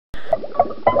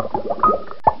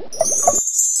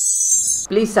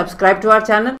Please subscribe to our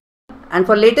channel, and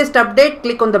for latest update,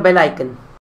 click on the bell icon.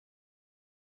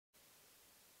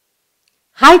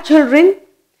 Hi children,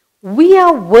 we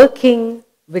are working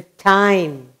with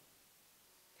time.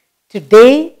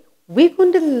 Today we're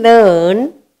going to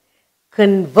learn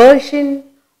conversion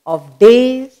of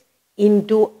days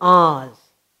into hours.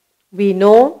 We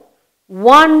know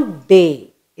 1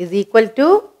 day is equal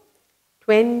to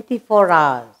 24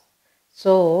 hours.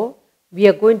 So we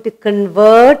are going to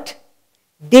convert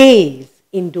days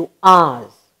into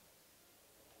hours.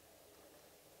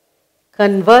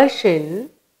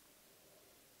 Conversion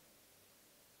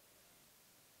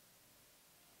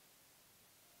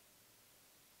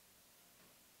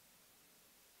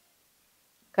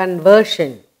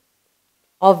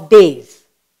of days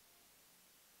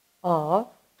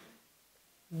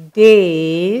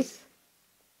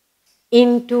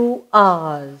into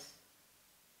hours.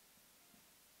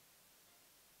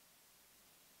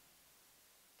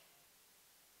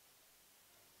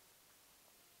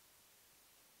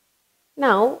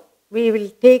 Now we will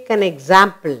take an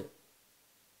example.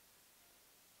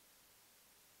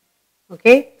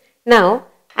 Okay, now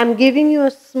I'm giving you a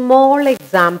small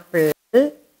example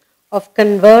of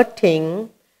converting.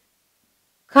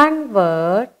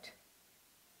 Convert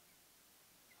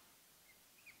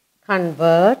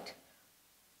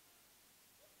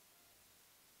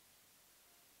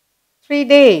 3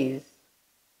 days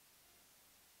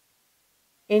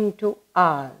into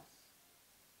hours.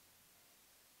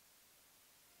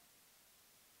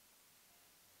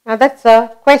 Now that's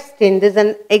a question. This is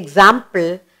an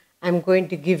example I'm going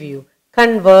to give you.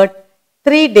 Convert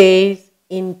 3 days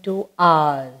into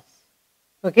hours.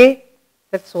 Okay,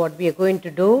 that's what we are going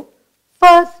to do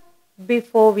first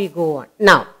before we go on.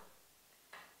 Now,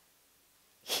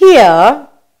 here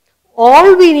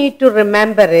all we need to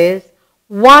remember is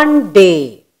 1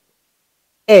 day.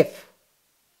 If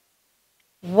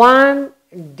 1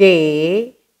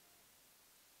 day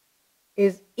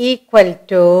is equal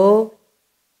to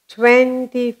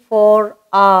 24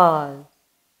 hours,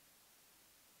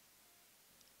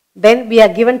 then we are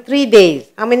given 3 days.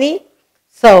 How many?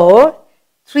 So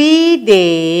 3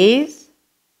 days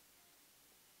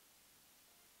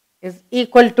is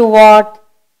equal to what?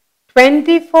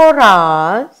 24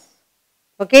 hours,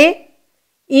 okay,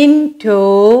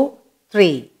 into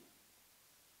 3.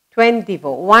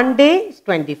 24. 1 day is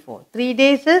 24. 3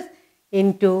 days is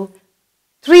into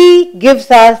 3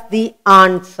 gives us the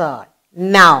answer.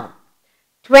 Now,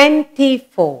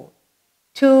 24,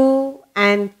 2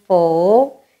 and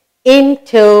 4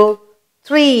 into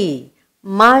 3.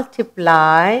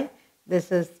 Multiply.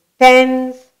 This is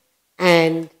tens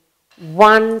and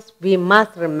ones we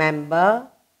must remember.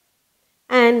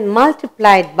 And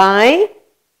multiplied by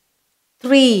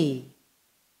 3.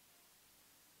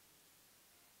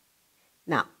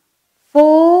 Now,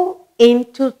 4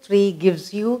 into 3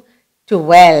 gives you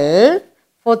 12.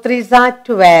 4 3s are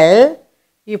 12.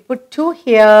 You put 2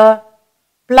 here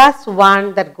plus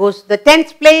 1 that goes to the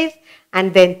tens place,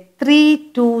 and then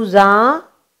 3 2s are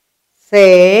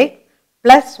 6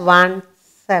 plus 1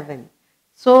 7.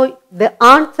 So the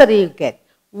answer you get,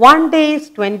 1 day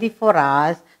is 24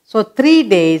 hours. So 3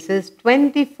 days is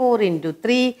 24 into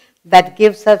 3, that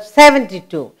gives us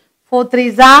 72. 4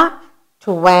 3s are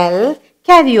 12.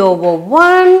 Carry over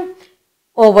 1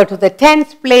 over to the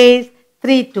tens place.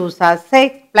 3 2s are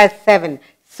 6 plus 7.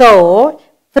 So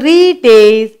 3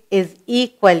 days is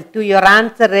equal to, your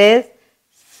answer is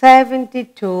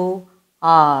 72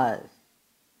 hours.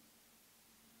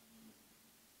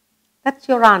 That's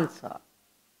your answer.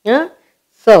 Yeah?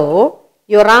 So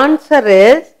your answer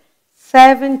is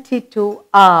 72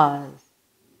 hours.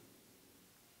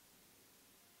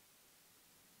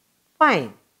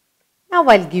 Fine. Now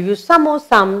I'll give you some more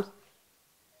sums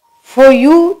for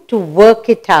you to work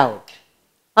it out.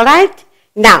 Alright?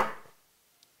 Now,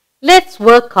 let's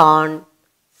work on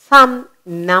sum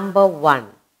number 1.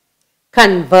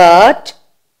 Convert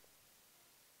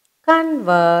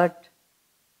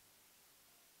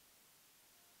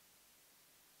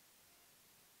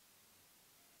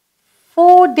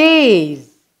 4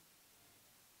 days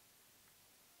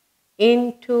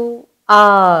into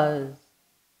hours.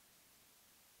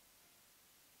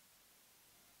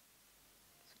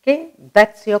 Okay,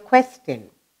 that's your question.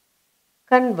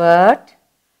 Convert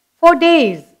 4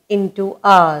 days into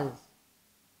hours.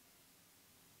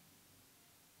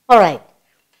 Alright,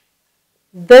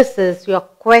 this is your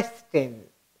question.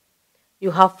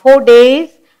 You have 4 days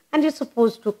and you're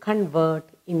supposed to convert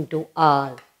into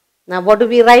hours. Now what do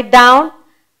we write down?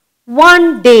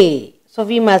 1 day. So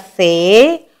we must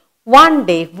say 1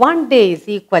 day. 1 day is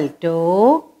equal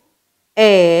to,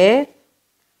 if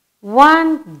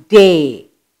 1 day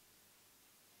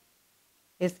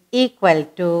is equal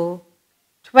to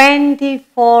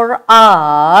 24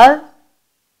 hours,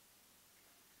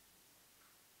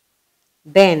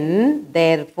 then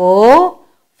therefore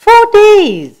 4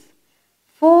 days.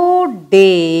 4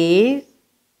 days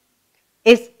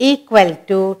is equal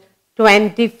to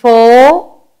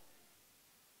 24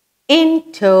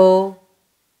 into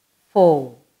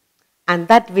 4, and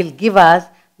that will give us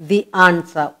the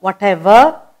answer,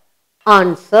 whatever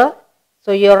answer.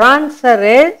 So your answer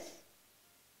is,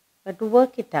 to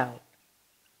work it out.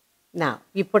 Now,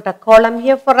 we put a column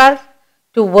here for us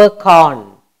to work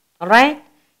on. Alright?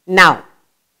 Now,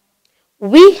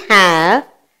 we have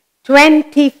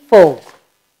 24.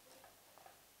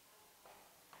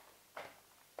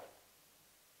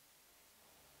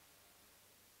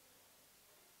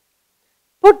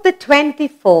 Put the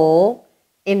 24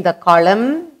 in the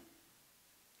column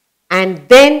and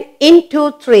then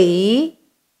into 3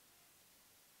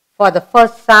 for the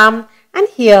first sum, and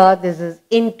here this is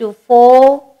into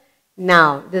 4.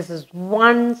 Now this is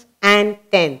ones and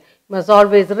 10. You must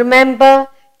always remember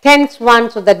tens one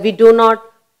so that we do not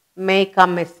make a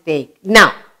mistake.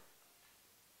 Now,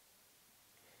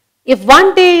 if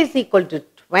 1 day is equal to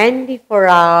 24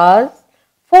 hours,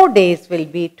 4 days will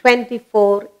be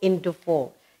 24 into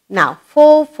 4. Now,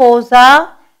 4 fours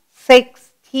are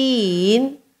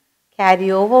 16,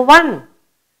 carry over 1.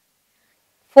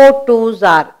 4 twos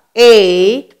are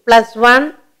 8 plus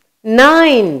 1,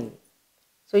 9.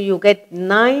 So, you get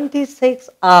 96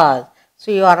 hours.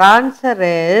 So, your answer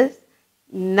is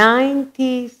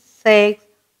 96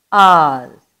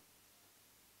 hours.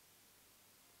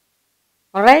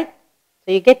 Alright?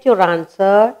 So, you get your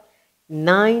answer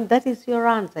 9. That is your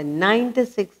answer,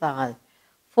 96 hours.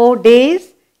 4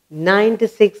 days,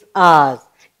 96 hours.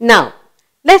 Now,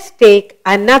 let's take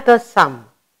another sum.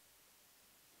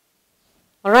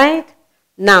 Alright?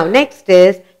 Now, next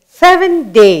is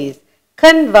 7 days.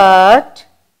 Convert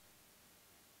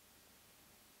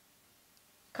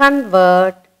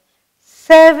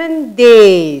 7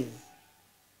 days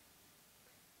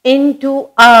into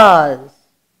hours.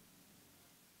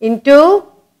 Into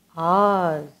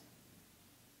hours.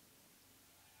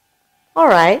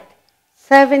 Alright,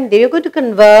 7 days. You're going to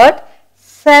convert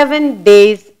 7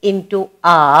 days into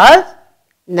hours.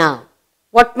 Now,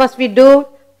 what must we do?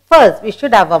 First, we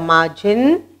should have a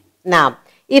margin. Now,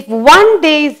 if 1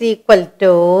 day is equal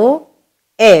to,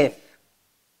 if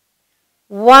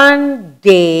 1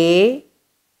 day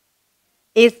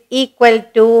is equal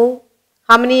to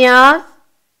how many hours?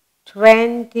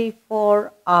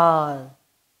 24 hours.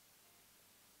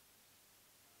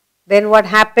 Then what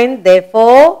happened?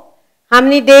 Therefore, how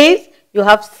many days? You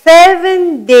have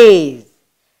 7 days.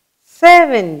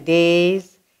 7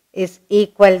 days is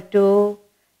equal to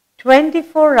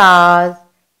 24 hours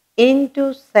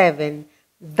into 7.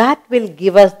 That will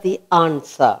give us the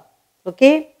answer.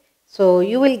 Okay? So,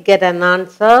 you will get an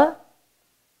answer.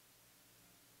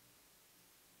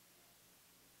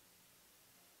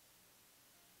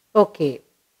 Okay.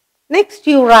 Next,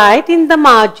 you write in the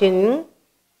margin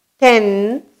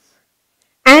tens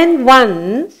and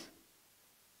ones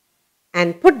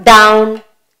and put down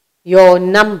your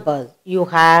numbers. You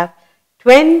have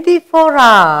 24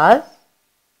 hours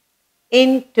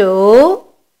into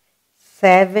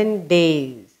 7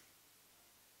 days.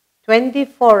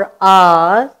 24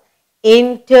 hours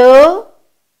into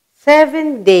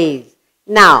 7 days.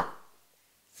 Now,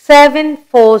 7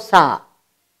 fours are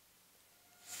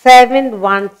 7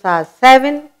 ones are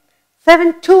 7,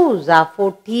 7 twos are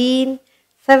 14,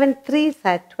 7 threes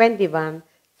are 21,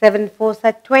 7 fours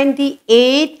are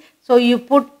 28. So, you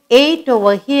put 8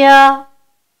 over here,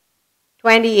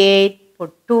 28,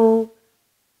 put 2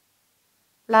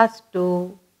 plus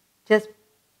 2 just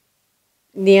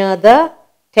near the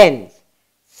tens.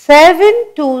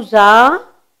 7 twos are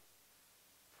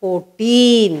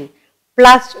 14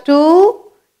 plus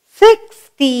 2,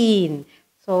 16.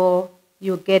 So,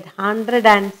 you get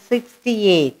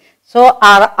 168. So,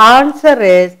 our answer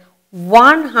is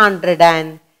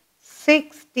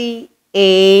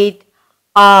 168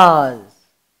 hours.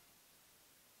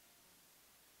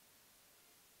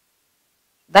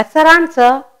 That's our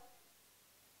answer.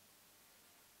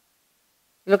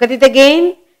 Look at it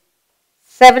again.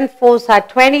 7 fours are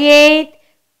 28,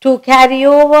 2 carry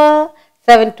over,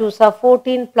 7 twos are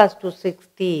 14 plus 2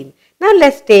 16. Now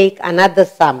let's take another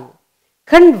sum.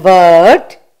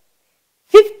 Convert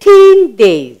 15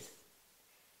 days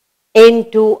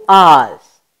into hours.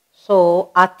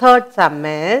 So our third sum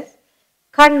is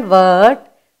convert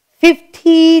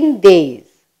 15 days.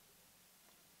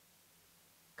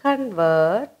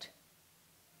 Convert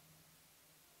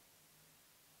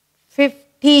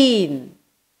 15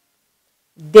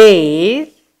 days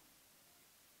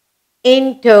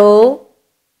into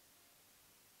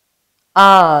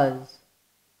hours.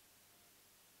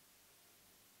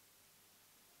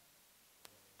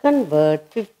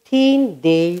 Convert 15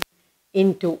 days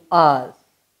into hours.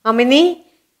 How many?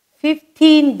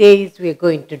 15 days we are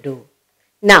going to do.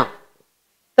 Now,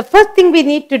 the first thing we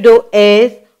need to do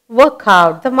is work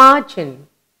out the margin.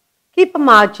 Keep a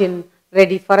margin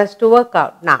ready for us to work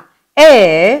out. Now,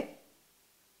 if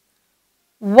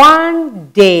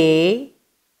 1 day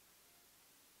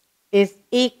is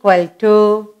equal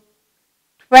to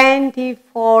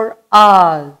 24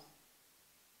 hours,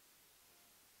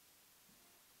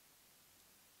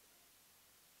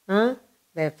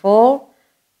 therefore,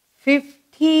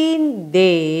 15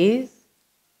 days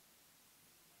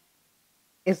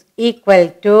is equal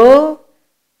to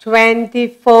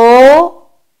 24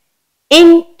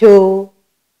 into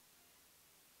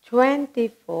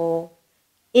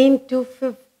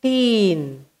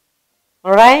 15.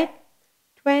 Alright?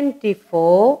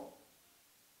 24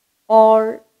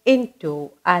 or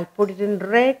into. I'll put it in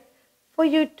red for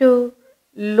you to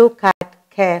look at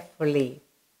carefully.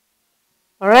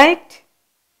 Alright?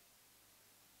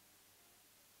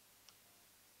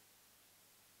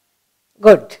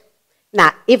 Good.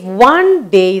 Now, if 1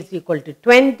 day is equal to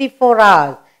 24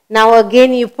 hours, now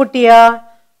again you put here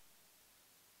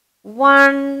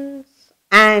ones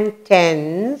and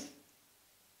tens,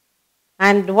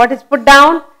 and what is put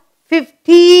down?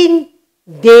 15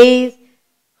 days.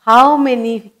 How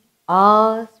many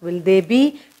hours will they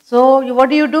be? So, what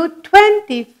do?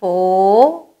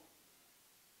 24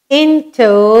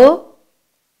 into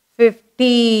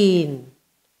 15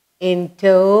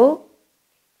 into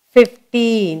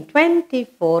 15,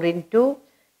 24 into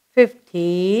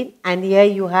 15, and here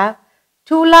you have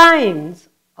 2 lines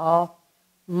of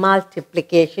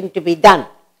multiplication to be done.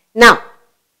 Now,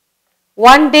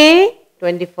 1 day,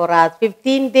 24 hours,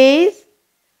 15 days,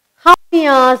 how many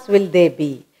hours will they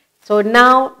be? So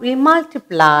now we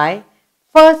multiply.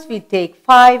 First we take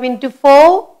 5 into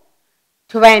 4,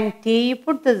 20, you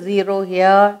put the 0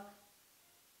 here,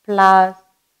 plus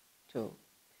 2.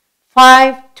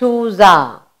 5 twos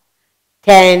are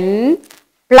 10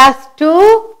 plus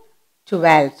 2,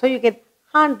 12. So you get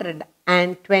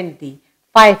 120.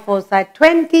 5 fours are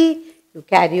 20. You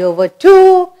carry over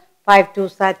 2. 5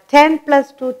 twos are 10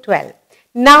 plus 2, 12.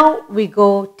 Now we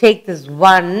go take this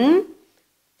 1.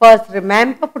 First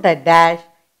remember, put a dash.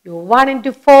 Your 1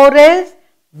 into 4 is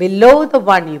below the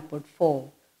 1 you put 4.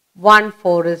 1,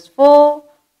 4 is 4.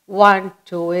 1,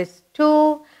 2 is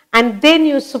 2. And then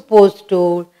you're supposed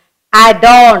to add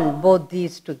on both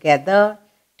these together.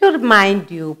 To remind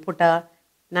you, put a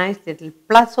nice little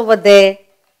plus over there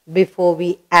before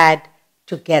we add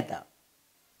together.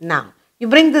 Now, you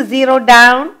bring the 0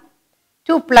 down.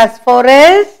 2 plus 4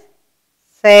 is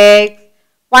 6.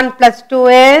 1 plus 2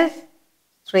 is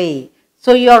 3.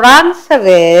 So, your answer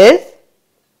is,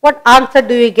 what answer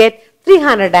do you get?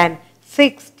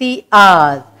 360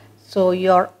 hours. So,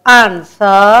 your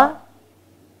answer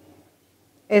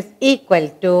is equal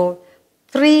to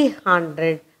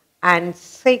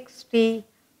 360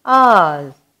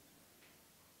 hours.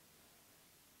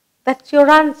 That's your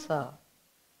answer.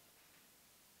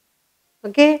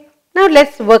 Okay. Now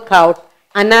let's work out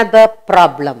another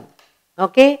problem.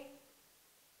 Okay.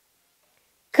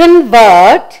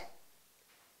 Convert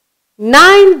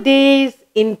 9 days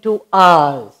into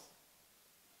hours.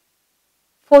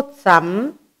 Fourth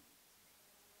sum.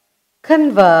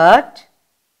 Convert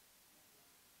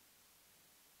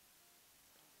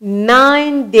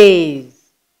 9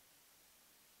 days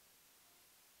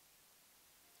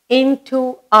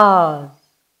into hours.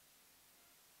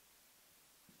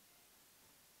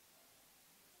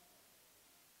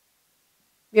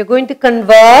 We are going to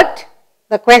convert.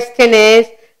 The question is,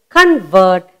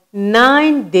 convert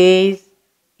 9 days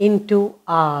into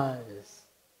hours.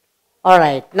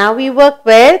 Alright, now we work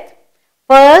with,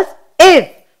 first, if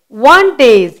 1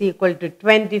 day is equal to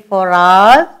 24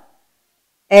 hours,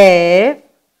 if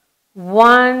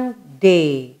 1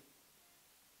 day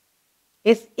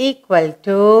is equal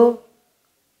to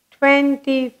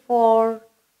 24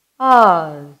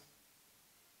 hours.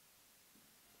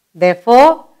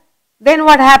 Therefore, then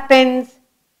what happens?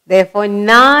 Therefore,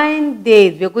 9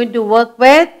 days. We are going to work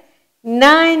with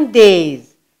 9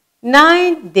 days.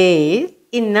 9 days.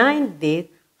 In 9 days,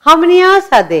 how many hours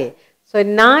are there? So,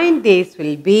 9 days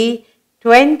will be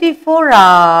 24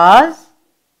 hours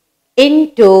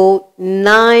into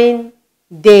 9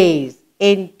 days.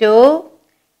 Into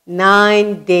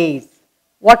 9 days.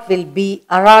 What will be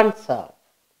our answer?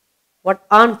 What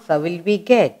answer will we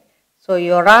get? So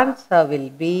your answer will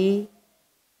be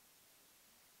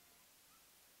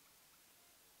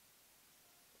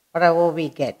whatever we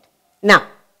get. Now,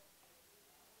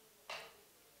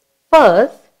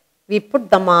 first we put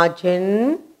the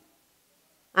margin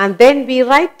and then we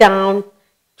write down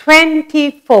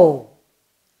 24.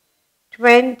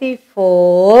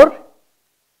 24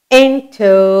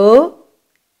 into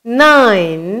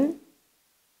 9,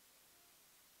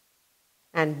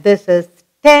 and this is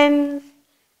tens,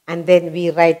 and then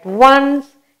we write ones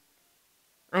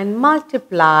and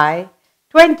multiply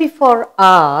 24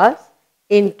 hours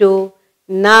into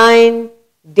 9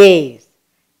 days.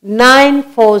 9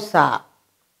 fours are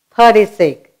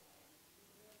 36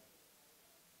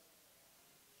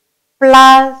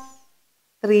 plus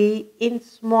 3 in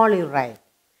small you write.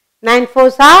 9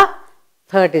 fours are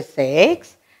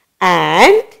 36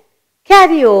 and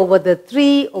carry over the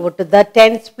 3 over to the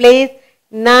tens place.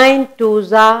 9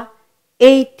 twos are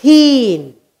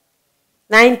 18.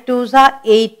 9 twos are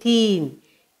 18.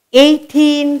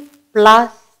 18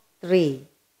 plus 3.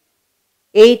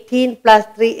 18 plus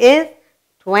 3 is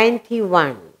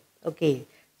 21. Okay,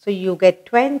 so you get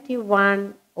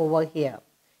 21 over here.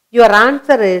 Your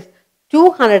answer is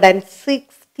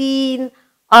 216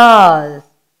 hours.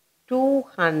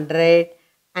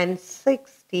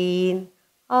 216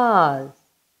 hours.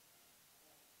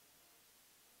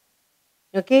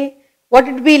 Okay, what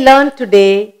did we learn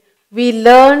today? We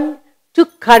learned to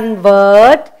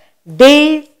convert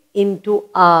days into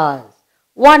hours.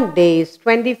 1 day is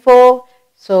 24,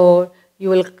 so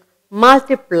you will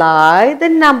multiply the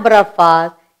number of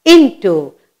hours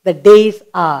into the day's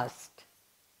hours.